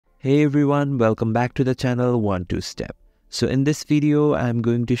Hey everyone, welcome back to the channel 1-2-Step. So in this video, I'm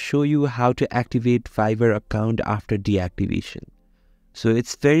going to show you how to activate Fiverr account after deactivation. So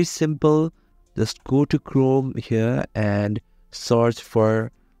it's very simple. Just go to Chrome here and search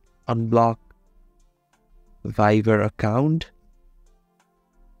for unblock Fiverr account.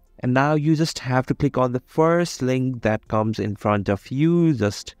 And now you just have to click on the first link that comes in front of you,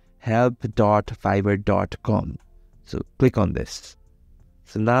 just help.fiverr.com. So click on this.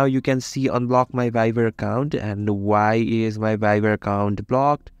 So now you can see unblock my Fiverr account and why is my Fiverr account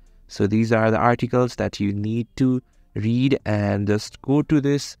blocked. So these are the articles that you need to read and just go to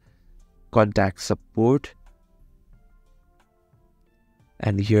this contact support.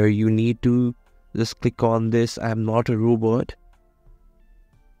 And here you need to just click on this I'm not a robot.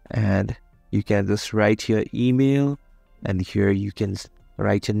 And you can just write your email and here you can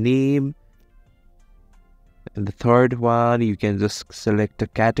write a name. And the third one, you can just select a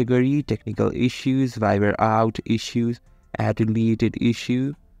category, technical issues, Fiverr out issues, add deleted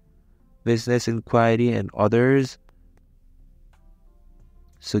issue, business inquiry and others.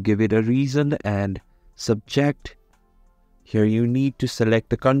 So give it a reason and subject. Here you need to select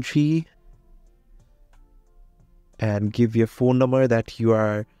the country and give your phone number that you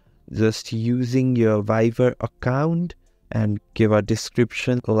are just using your Fiverr account. And give a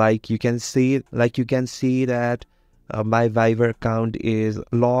description like you can see that my Fiverr account is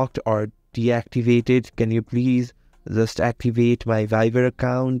locked or deactivated. Can you please just activate my Fiverr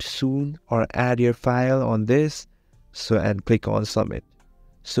account soon or add your file on this? So and click on submit.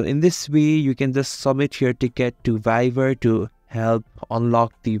 So in this way you can just submit your ticket to Fiverr to help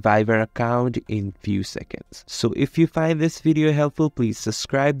unlock the Fiverr account in few seconds. So if you find this video helpful, please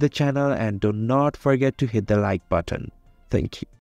subscribe the channel and do not forget to hit the like button. Thank you.